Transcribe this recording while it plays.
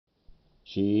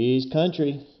She's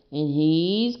country. And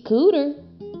he's Cooter.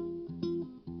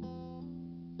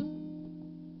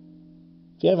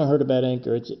 If you haven't heard about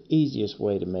Anchor, it's the easiest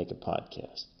way to make a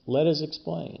podcast. Let us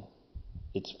explain.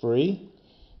 It's free.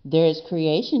 There's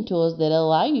creation tools that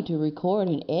allow you to record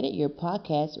and edit your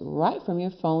podcast right from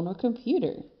your phone or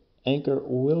computer. Anchor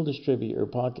will distribute your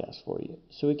podcast for you,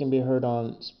 so it can be heard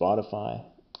on Spotify,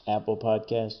 Apple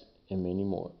Podcasts, and many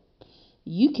more.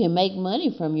 You can make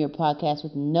money from your podcast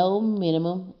with no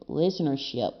minimum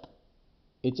listenership.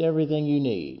 It's everything you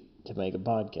need to make a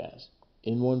podcast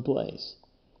in one place.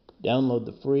 Download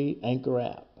the free Anchor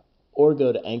app or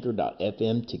go to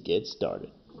anchor.fm to get started.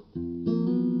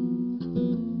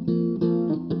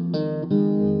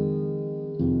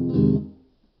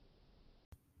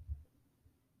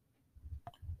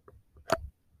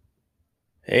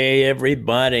 Hey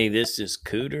everybody, this is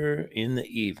Cooter in the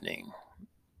evening.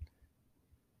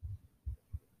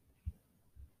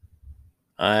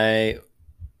 I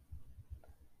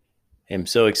am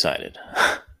so excited.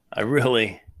 I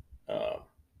really,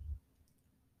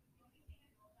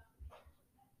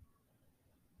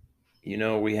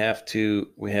 we have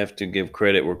to give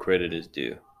credit where credit is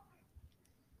due.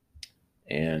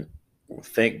 And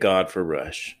thank God for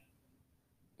Rush.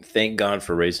 Thank God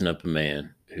for raising up a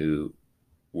man who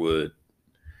would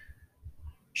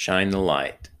shine the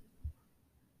light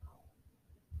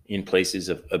in places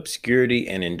of obscurity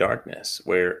and in darkness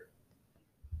where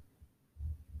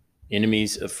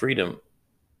enemies of freedom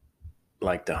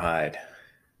like to hide.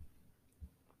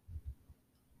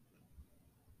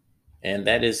 And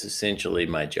that is essentially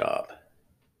my job.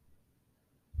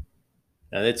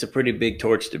 Now, that's a pretty big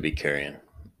torch to be carrying.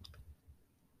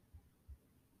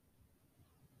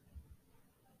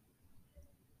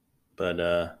 But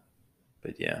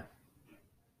yeah.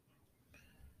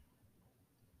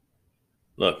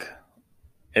 Look,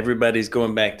 everybody's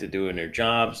going back to doing their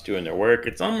jobs, doing their work.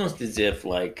 It's almost as if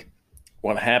like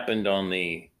what happened on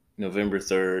the November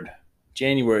 3rd,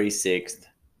 January 6th,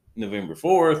 November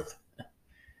 4th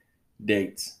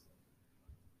dates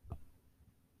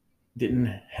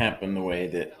didn't happen the way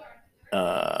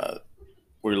that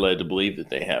we're led to believe that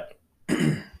they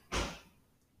happened.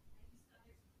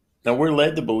 Now, we're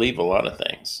led to believe a lot of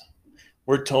things.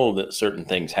 We're told that certain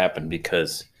things happen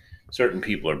because certain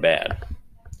people are bad.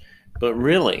 But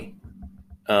really,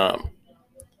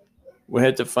 we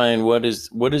had to find what is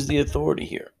the authority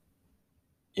here.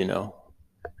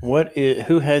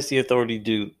 Who has the authority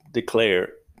to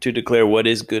declare what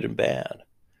is good and bad?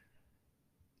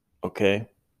 Okay.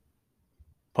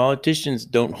 Politicians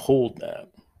don't hold that.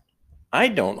 I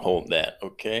don't hold that,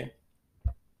 okay?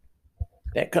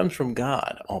 That comes from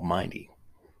God Almighty.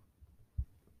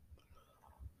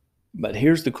 But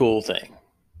here's the cool thing.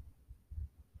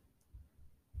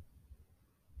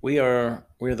 We're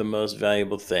the most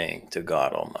valuable thing to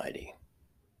God Almighty.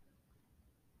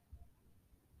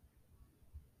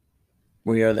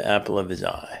 We are the apple of his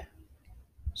eye.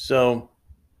 So,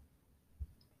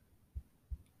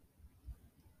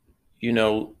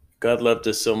 God loved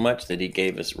us so much that he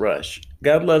gave us Rush.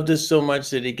 God loved us so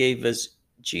much that he gave us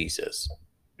Jesus,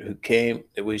 who came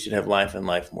that we should have life and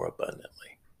life more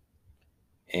abundantly.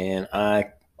 And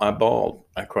I bawled.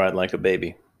 I cried like a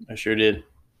baby. I sure did.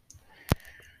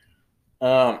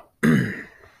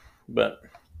 But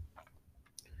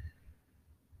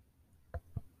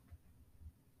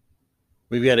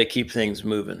we've got to keep things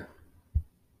moving.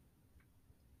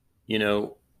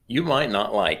 You might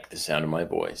not like the sound of my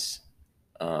voice,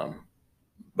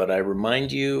 but I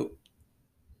remind you,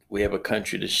 we have a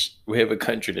country to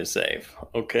save.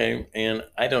 Okay, and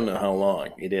I don't know how long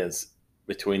it is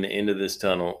between the end of this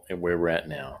tunnel and where we're at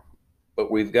now, but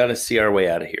we've got to see our way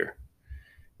out of here.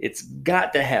 It's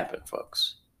got to happen,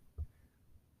 folks.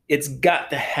 It's got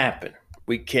to happen.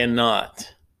 We cannot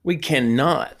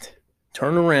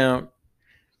turn around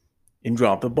and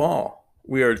drop the ball.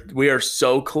 We are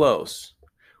so close.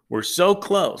 We're so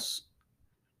close.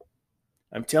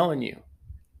 I am telling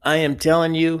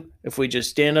you, if we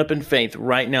just stand up in faith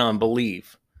right now and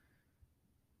believe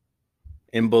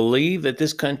that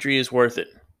this country is worth it.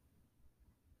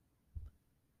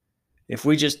 If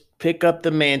we just pick up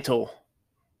the mantle.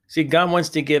 See, God wants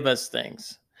to give us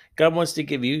things. God wants to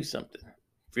give you something.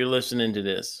 If you're listening to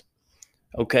this.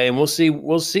 Okay, and we'll see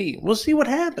what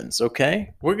happens,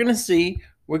 okay? We're going to see.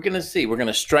 We're going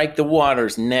to strike the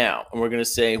waters now, and we're going to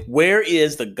say, where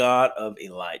is the God of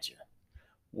Elijah?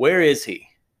 Where is he?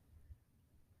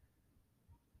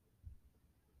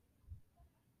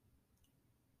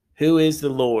 Who is the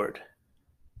Lord?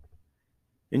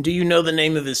 And do you know the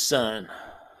name of his son?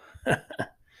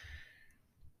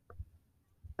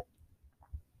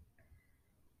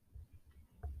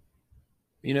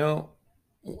 You know,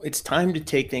 it's time to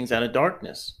take things out of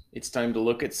darkness. It's time to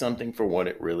look at something for what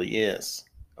it really is.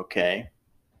 Okay.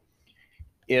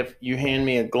 If you hand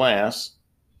me a glass,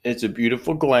 it's a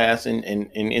beautiful glass, and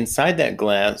inside that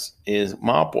glass is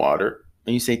mop water,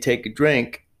 and you say, take a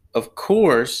drink. Of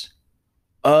course,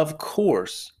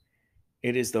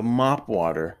 it is the mop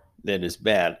water that is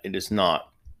bad. It is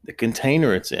not the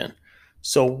container it's in.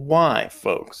 So, why,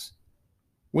 folks?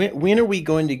 When are we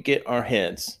going to get our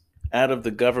heads out of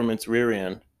the government's rear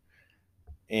end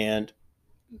and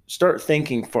start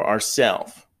thinking for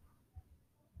ourselves?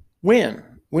 When?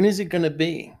 When is it going to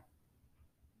be?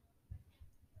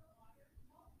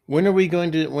 When are we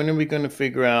going to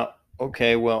figure out,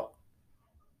 okay, well,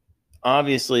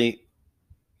 obviously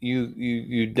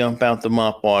you dump out the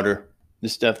mop water, the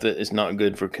stuff that is not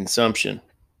good for consumption.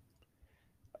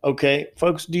 Okay,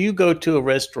 folks, do you go to a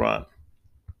restaurant?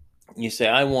 You say,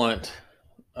 uh, I want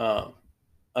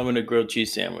a grilled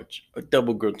cheese sandwich, a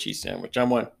double grilled cheese sandwich. I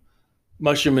want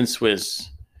mushroom and Swiss,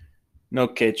 no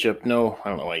ketchup, no. I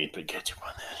don't know why you put ketchup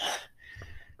on that,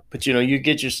 but you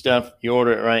get your stuff, you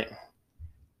order it, right?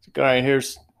 It's like, all right,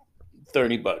 here's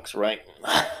 $30, right?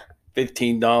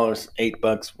 $15,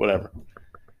 $8, whatever.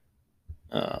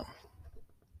 Um,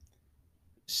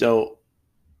 so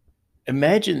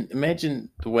imagine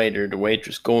the waiter, the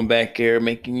waitress going back there,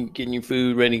 getting your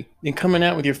food ready, then coming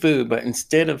out with your food. But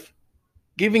instead of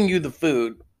giving you the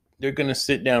food, they're going to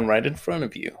sit down right in front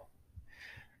of you.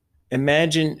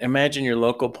 Imagine your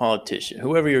local politician,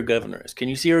 whoever your governor is. Can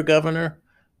you see your governor?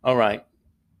 All right,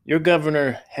 your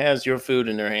governor has your food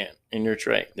in their hand, in your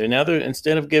tray. They're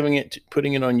instead of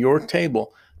putting it on your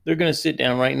table, they're going to sit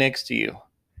down right next to you,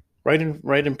 right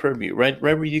in purview, right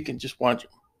where you can just watch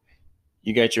them.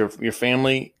 You got your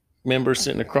family member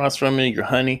sitting across from you, your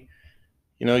honey,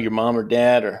 your mom or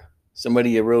dad or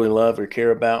somebody you really love or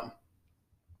care about.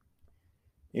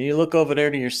 And you look over there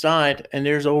to your side, and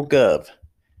there's old Gov.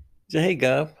 You say, hey,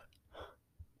 Gov,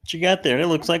 what you got there? It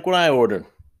looks like what I ordered.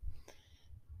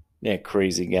 That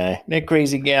crazy guy, that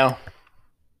crazy gal.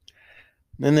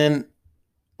 And then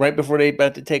right before they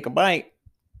about to take a bite,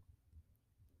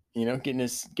 getting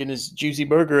this juicy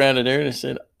burger out of there, they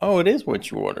said, oh, it is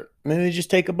what you ordered. And then they just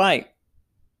take a bite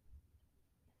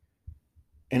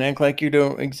and act like you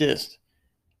don't exist.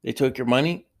 They took your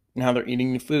money. Now they're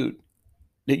eating the food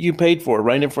that you paid for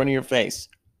right in front of your face.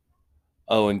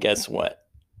 Oh, and guess what?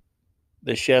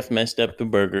 The chef messed up the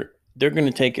burger. They're going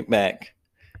to take it back.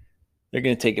 They're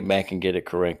going to take it back and get it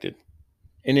corrected.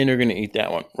 And then they're going to eat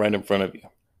that one right in front of you.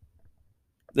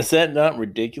 Is that not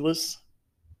ridiculous?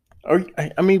 Or,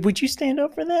 I mean, would you stand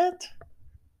up for that?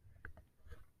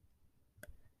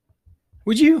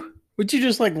 Would you? Would you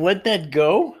just like let that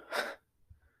go?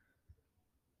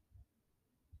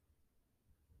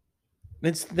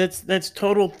 That's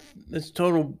total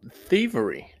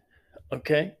thievery.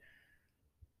 Okay?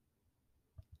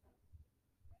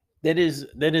 That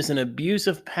is an abuse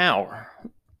of power.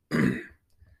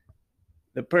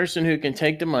 The person who can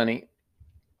take the money,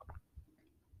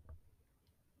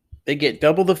 they get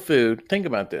double the food. Think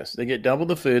about this. They get double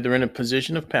the food. They're in a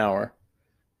position of power.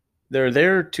 They're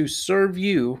there to serve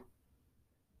you.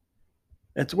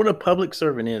 That's what a public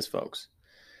servant is, folks.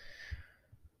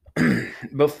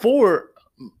 Before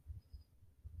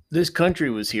this country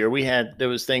was here, there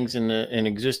was things in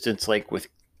existence like with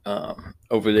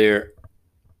over there,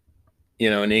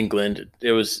 in England,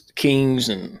 there was kings,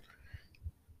 and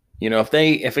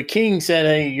if a king said,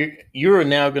 "Hey, you're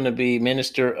now going to be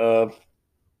minister of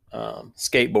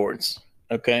skateboards,"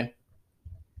 okay.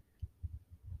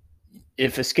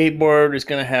 If a skateboard is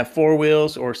going to have 4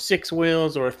 wheels or 6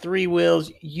 wheels or 3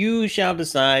 wheels, you shall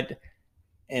decide,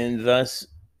 and thus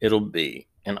it'll be.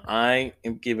 And I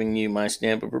am giving you my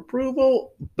stamp of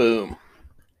approval. Boom.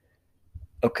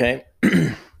 Okay.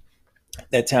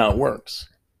 That's how it works.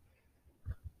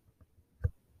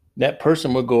 That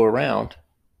person would go around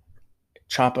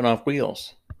chopping off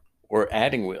wheels or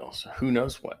adding wheels, who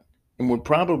knows what, and would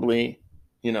probably,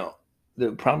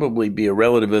 there'd probably be a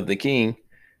relative of the king,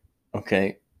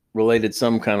 okay, related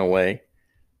some kind of way,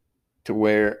 to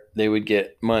where they would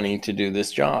get money to do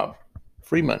this job,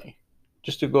 free money,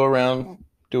 just to go around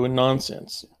doing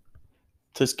nonsense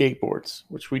to skateboards,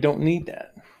 which we don't need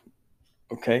that.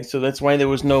 Okay, so that's why there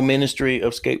was no ministry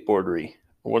of skateboardery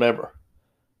or whatever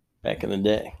back in the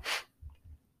day.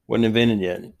 Wasn't invented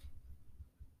yet.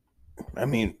 I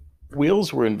mean,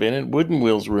 wheels were invented, wooden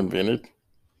wheels were invented,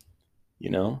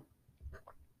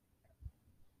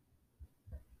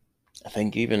 I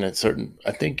think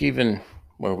even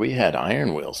well, we had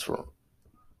iron wheels for a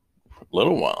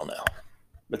little while now,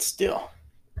 but still,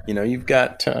 you've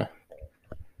got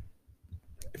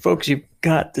Folks, you've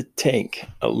got to take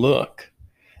a look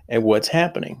at what's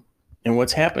happening and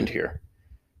what's happened here.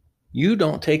 You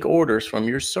don't take orders from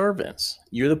your servants.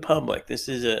 You're the public. This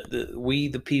is we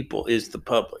the people is the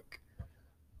public.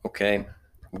 Okay?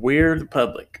 We're the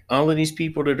public. All of these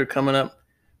people that are coming up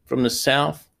from the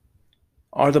South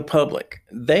are the public.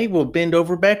 They will bend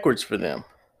over backwards for them.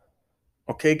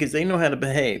 Okay? Because they know how to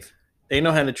behave. They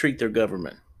know how to treat their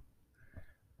government.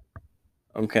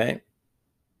 Okay?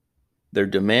 They're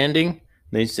demanding.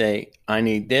 They say, I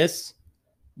need this.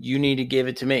 You need to give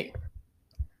it to me.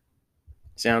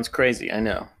 Sounds crazy, I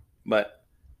know. But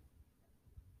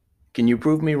can you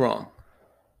prove me wrong?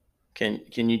 Can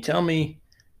you tell me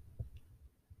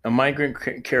a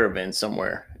migrant caravan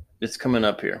somewhere that's coming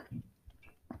up here?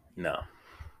 No.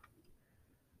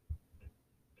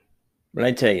 But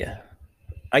I tell you,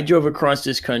 I drove across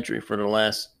this country for the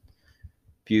last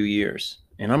few years,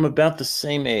 and I'm about the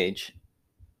same age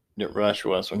that Rush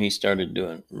was when he started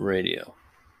doing radio.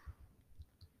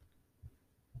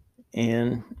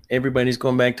 And everybody's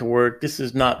going back to work. This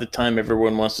is not the time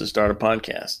everyone wants to start a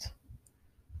podcast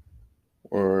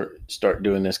or start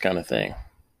doing this kind of thing.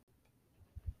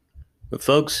 But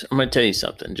folks, I'm going to tell you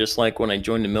something. Just like when I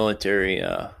joined the military,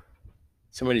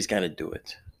 somebody's got to do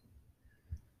it.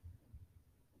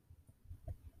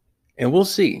 And we'll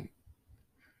see.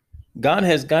 God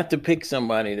has got to pick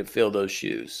somebody to fill those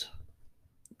shoes.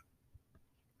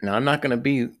 Now, I'm not going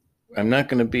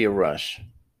to be a Rush.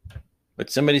 But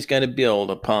somebody's got to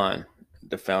build upon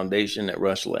the foundation that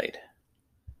Rush laid.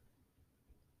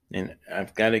 And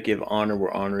I've got to give honor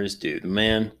where honor is due. The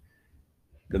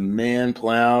man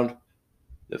plowed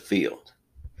the field.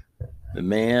 The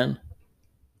man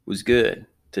was good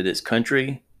to this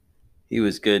country. He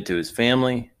was good to his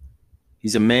family.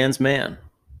 He's a man's man.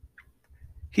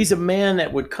 He's a man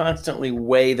that would constantly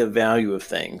weigh the value of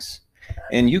things.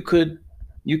 And you could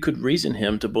reason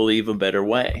him to believe a better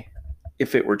way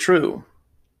if it were true.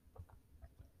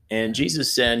 And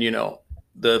Jesus said,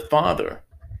 the Father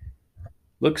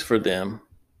looks for them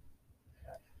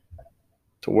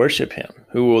to worship him,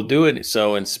 who will do it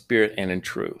so in spirit and in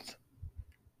truth.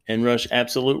 And Rush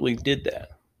absolutely did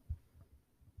that.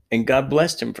 And God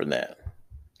blessed him for that.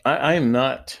 I am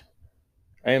not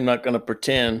going to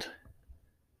pretend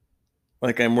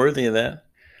like I'm worthy of that.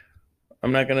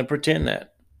 I'm not going to pretend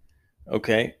that.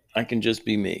 Okay? I can just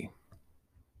be me.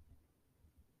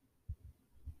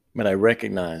 But I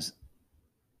recognize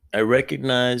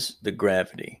the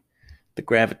gravity, the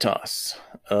gravitas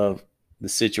of the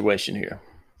situation here.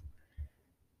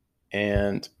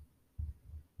 And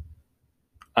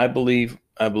I believe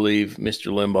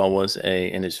Mr. Limbaugh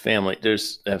and his family,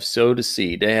 have sowed a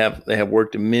seed. They have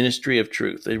worked a ministry of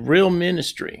truth, a real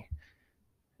ministry.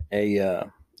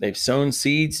 They've sown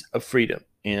seeds of freedom,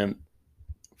 and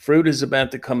fruit is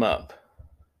about to come up.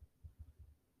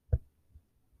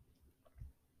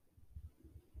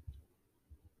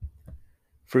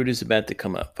 Fruit is about to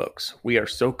come up, folks. We are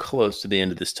so close to the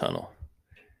end of this tunnel.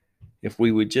 If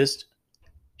we would just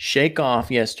shake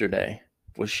off yesterday,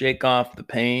 we'll shake off the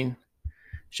pain,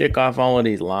 shake off all of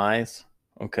these lies,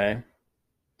 okay?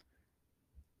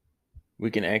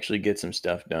 We can actually get some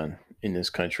stuff done in this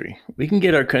country. We can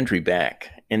get our country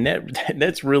back. And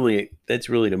that's really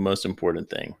the most important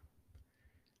thing.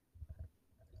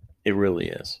 It really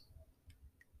is.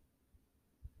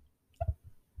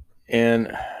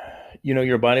 And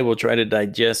your body will try to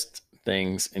digest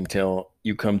things until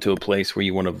you come to a place where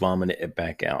you want to vomit it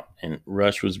back out. And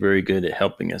Rush was very good at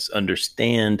helping us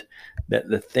understand that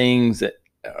the things that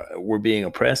we're being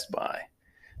oppressed by,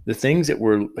 the things that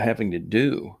we're having to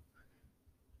do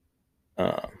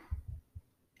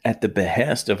at the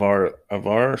behest of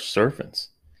our servants.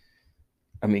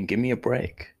 I mean, give me a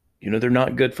break. They're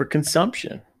not good for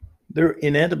consumption. They're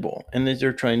inedible, and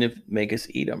they're trying to make us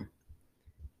eat them.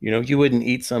 You wouldn't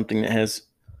eat something that has,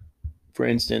 for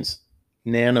instance,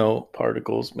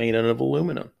 nanoparticles made out of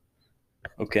aluminum.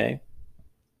 Okay?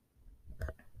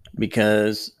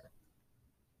 Because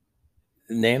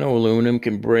nano aluminum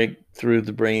can break through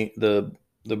the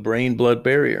brain blood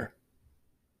barrier.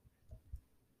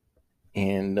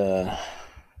 And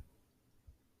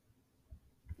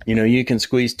you can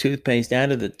squeeze toothpaste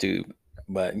out of the tube,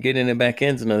 but getting it back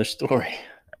in is another story.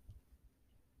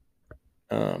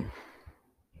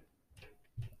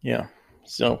 Yeah.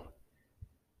 So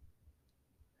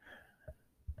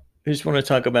I just want to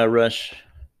talk about Rush,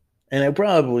 and I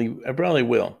probably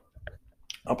will.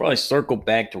 I'll probably circle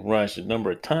back to Rush a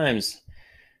number of times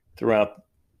throughout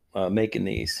making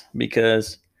these,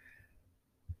 because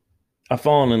I've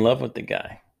fallen in love with the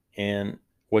guy, and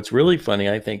what's really funny,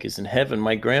 I think, is in heaven,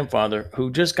 my grandfather,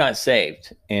 who just got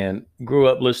saved and grew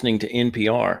up listening to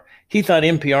NPR, he thought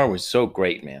NPR was so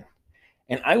great, man.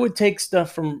 And I would take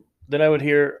stuff from that I would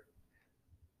hear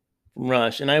from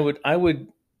Rush, and I would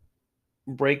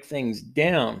break things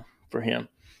down for him.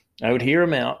 I would hear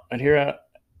him out. I'd hear out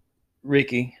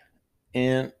Ricky,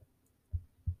 and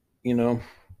you know,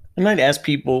 and I'd ask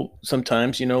people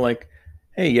sometimes, like,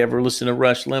 "Hey, you ever listen to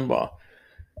Rush Limbaugh?"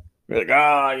 They're like,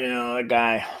 "Oh, that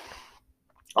guy.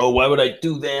 Oh, why would I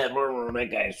do that? That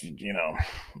guy's,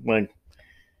 like,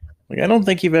 I don't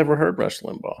think you've ever heard Rush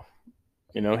Limbaugh.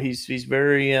 He's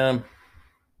very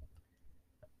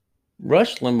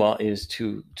Rush Limbaugh is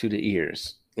to the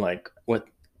ears like what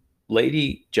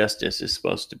Lady Justice is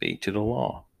supposed to be to the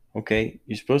law. Okay,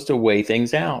 you're supposed to weigh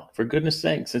things out. For goodness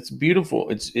sakes, it's beautiful.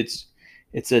 It's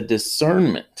a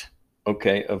discernment,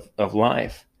 okay, of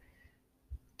life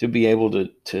to be able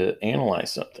to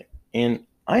analyze something. And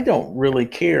I don't really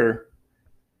care.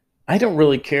 I don't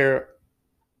really care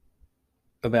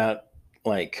about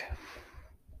like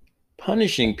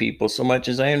punishing people so much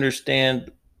as I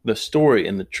understand the story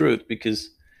and the truth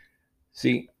because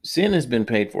see, sin has been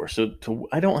paid for. So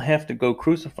I don't have to go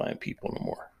crucifying people no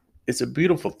more. It's a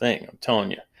beautiful thing, I'm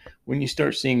telling you. When you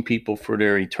start seeing people for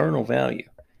their eternal value,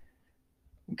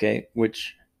 okay,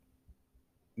 which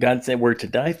God said we're to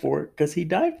die for because he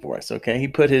died for us, okay? He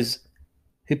put his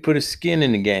skin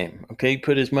in the game, okay? He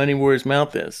put his money where his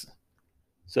mouth is,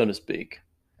 so to speak.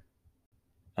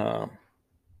 Um,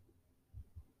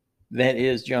 that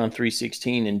is John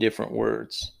 3:16 in different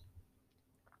words.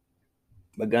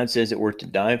 But God says that we're to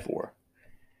die for.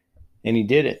 And he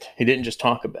did it. He didn't just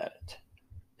talk about it.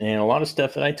 And a lot of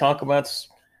stuff that I talk about,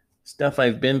 stuff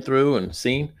I've been through and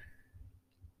seen.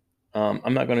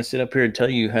 I'm not going to sit up here and tell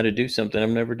you how to do something I've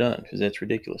never done because that's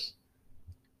ridiculous.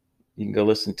 You can go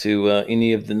listen to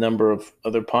any of the number of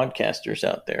other podcasters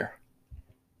out there.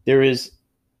 There is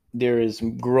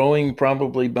growing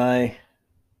probably by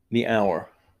the hour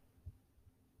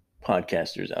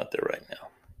podcasters out there right now.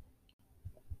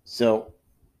 So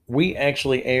we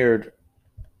actually aired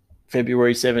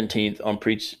February 17th on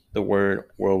Preach the Word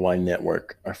Worldwide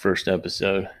Network, our first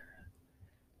episode.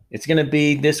 It's going to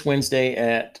be this Wednesday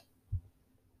at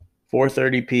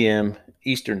 4:30 p.m.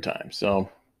 Eastern Time. So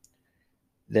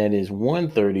that is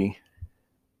 1:30.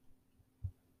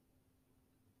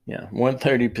 Yeah,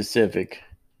 1:30 Pacific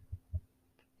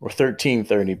or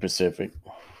 13:30 Pacific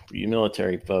for you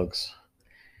military folks.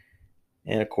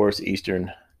 And of course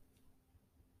Eastern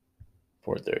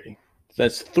 4:30. So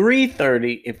that's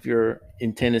 3:30 if you're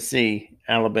in Tennessee,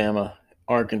 Alabama,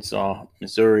 Arkansas,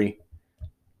 Missouri.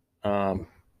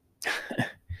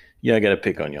 Yeah, I got to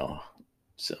pick on y'all.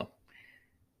 So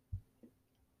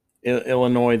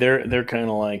Illinois, they're kind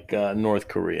of like North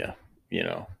Korea,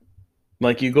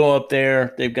 Like you go up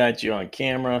there, they've got you on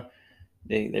camera.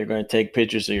 They're going to take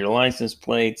pictures of your license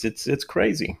plates. It's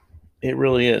crazy. It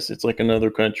really is. It's like another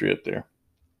country up there.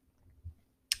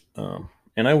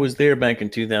 And I was there back in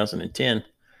 2010,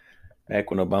 back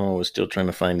when Obama was still trying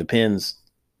to find the pins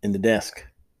in the desk.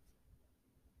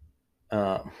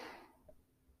 I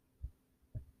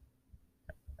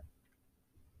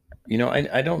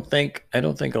don't think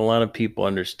a lot of people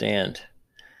understand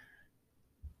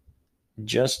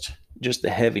just the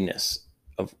heaviness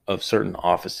of certain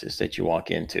offices that you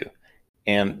walk into.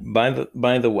 And by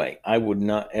the way, I would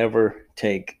not ever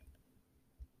take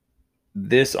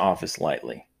this office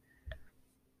lightly.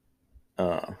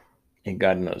 And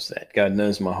God knows that. God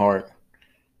knows my heart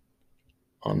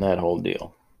on that whole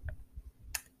deal.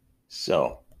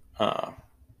 So,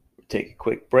 take a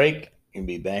quick break and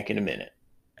be back in a minute.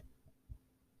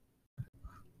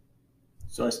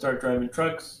 So I start driving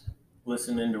trucks,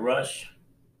 listening to Rush,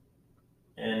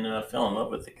 and fell in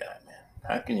love with the guy, man.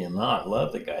 How can you not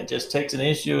love the guy? It just takes an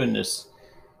issue and it's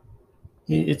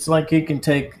like he can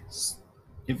take,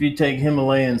 if you take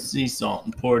Himalayan sea salt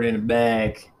and pour it in a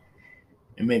bag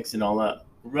and mix it all up.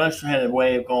 Rush had a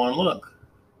way of going, look,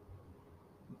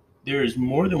 there is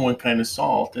more than one kind of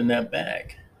salt in that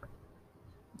bag.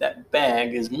 That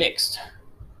bag is mixed.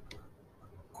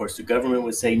 Of course, the government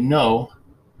would say, no,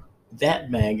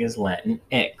 that bag is Latin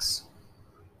X.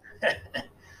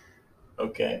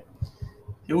 Okay.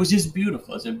 It was just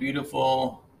beautiful. It's a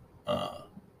beautiful,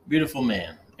 beautiful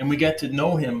man. And we got to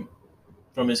know him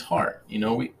from his heart.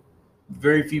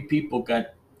 Very few people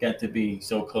got to be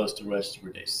so close to Rush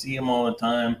where they see him all the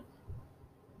time.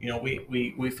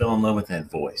 We fell in love with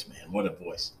that voice, man. What a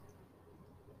voice.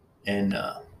 And,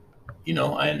 I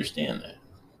understand that.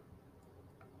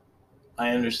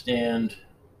 I understand.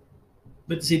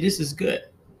 But see, this is good.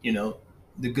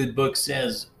 The good book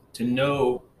says to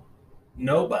know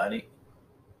nobody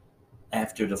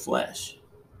after the flesh.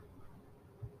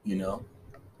 You know,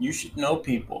 you should know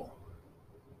people.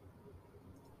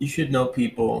 You should know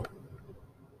people.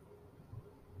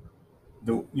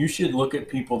 You should look at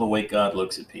people the way God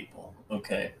looks at people.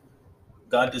 Okay,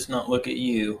 God does not look at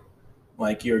you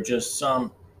like you're just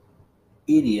some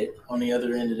idiot on the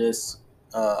other end of this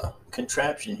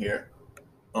contraption here,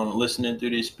 on listening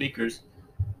through these speakers.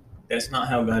 That's not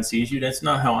how God sees you. That's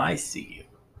not how I see you.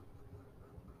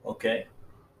 Okay,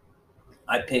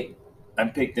 I picked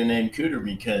the name Cooter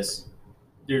because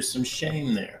there's some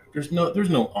shame there. There's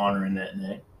no honor in that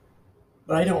name.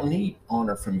 But I don't need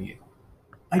honor from you.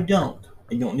 I don't.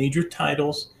 I don't need your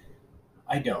titles.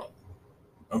 I don't.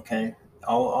 Okay?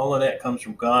 All of that comes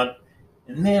from God.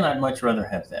 And man, I'd much rather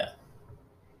have that.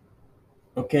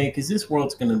 Okay? Because this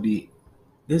world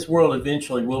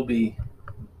eventually will be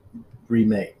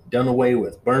remade, done away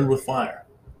with, burned with fire.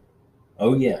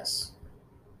 Oh, yes.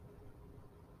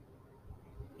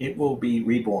 It will be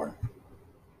reborn.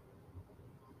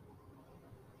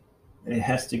 And it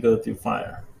has to go through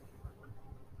fire.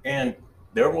 And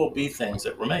there will be things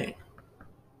that remain.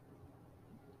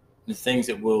 The things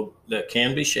that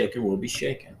can be shaken will be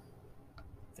shaken.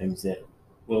 Things that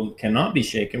cannot be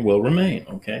shaken will remain.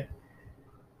 Okay.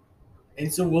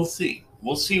 And so we'll see.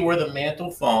 We'll see where the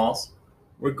mantle falls.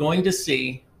 We're going to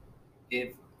see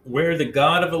where the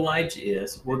God of Elijah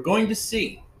is. We're going to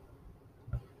see.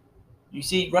 You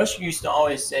see, Rush used to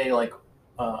always say, like,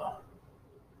 one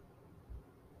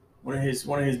of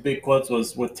his big quotes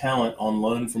was, "With talent on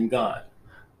loan from God."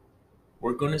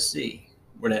 We're going to see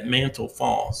where that mantle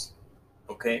falls.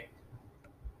 Okay?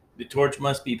 The torch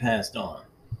must be passed on.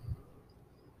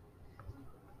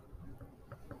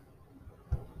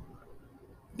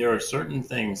 There are certain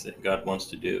things that God wants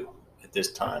to do at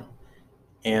this time.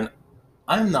 And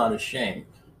I'm not ashamed.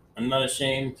 I'm not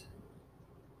ashamed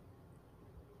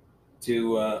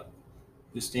to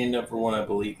stand up for what I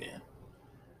believe in.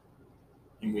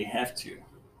 And we have to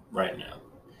right now.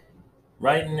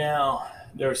 Right now,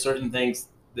 there are certain things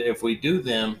that if we do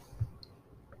them,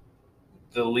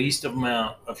 the least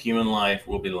amount of human life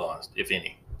will be lost, if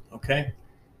any. Okay?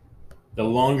 The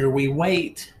longer we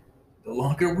wait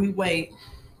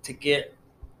to get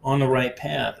on the right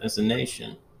path as a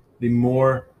nation, the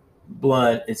more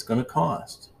blood it's going to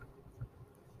cost.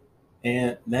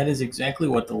 And that is exactly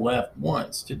what the left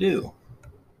wants to do.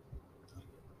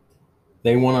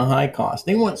 They want a high cost.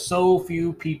 They want so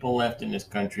few people left in this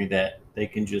country that they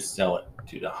can just sell it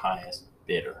to the highest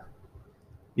bidder.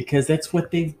 Because that's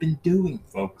what they've been doing,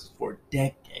 folks, for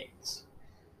decades.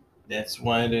 That's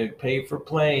why the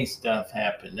pay-for-play stuff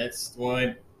happened. That's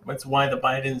why the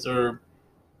Bidens are,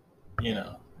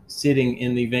 sitting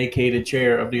in the vacated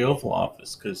chair of the Oval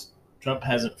Office, because Trump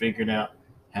hasn't figured out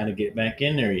how to get back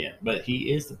in there yet. But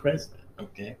he is the president,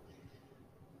 okay?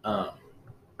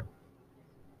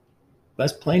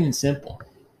 That's plain and simple.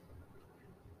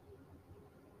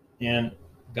 And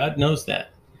God knows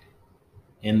that.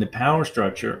 And the power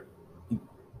structure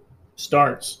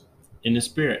starts in the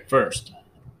spirit first.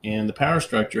 And the power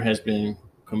structure has been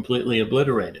completely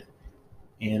obliterated.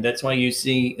 And that's why you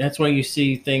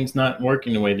see things not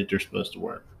working the way that they're supposed to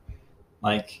work.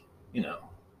 Like,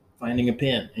 finding a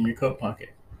pen in your coat pocket,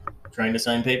 trying to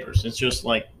sign papers. It's just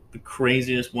like the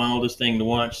craziest, wildest thing to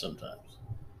watch sometimes.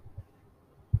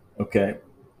 Okay.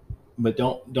 But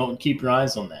don't keep your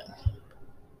eyes on that.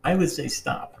 I would say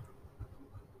stop.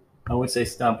 I would say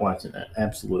stop watching that.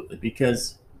 Absolutely.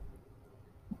 Because,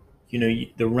 the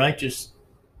righteous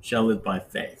shall live by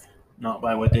faith, not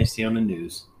by what they see on the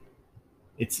news.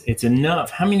 It's enough.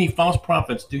 How many false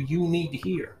prophets do you need to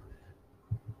hear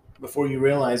before you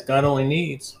realize God only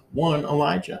needs one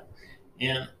Elijah?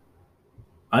 And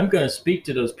I'm going to speak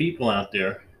to those people out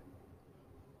there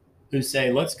who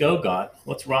say, "Let's go, God.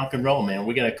 Let's rock and roll, man.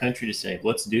 We got a country to save.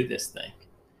 Let's do this thing."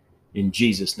 In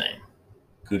Jesus' name,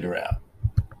 Cooter out.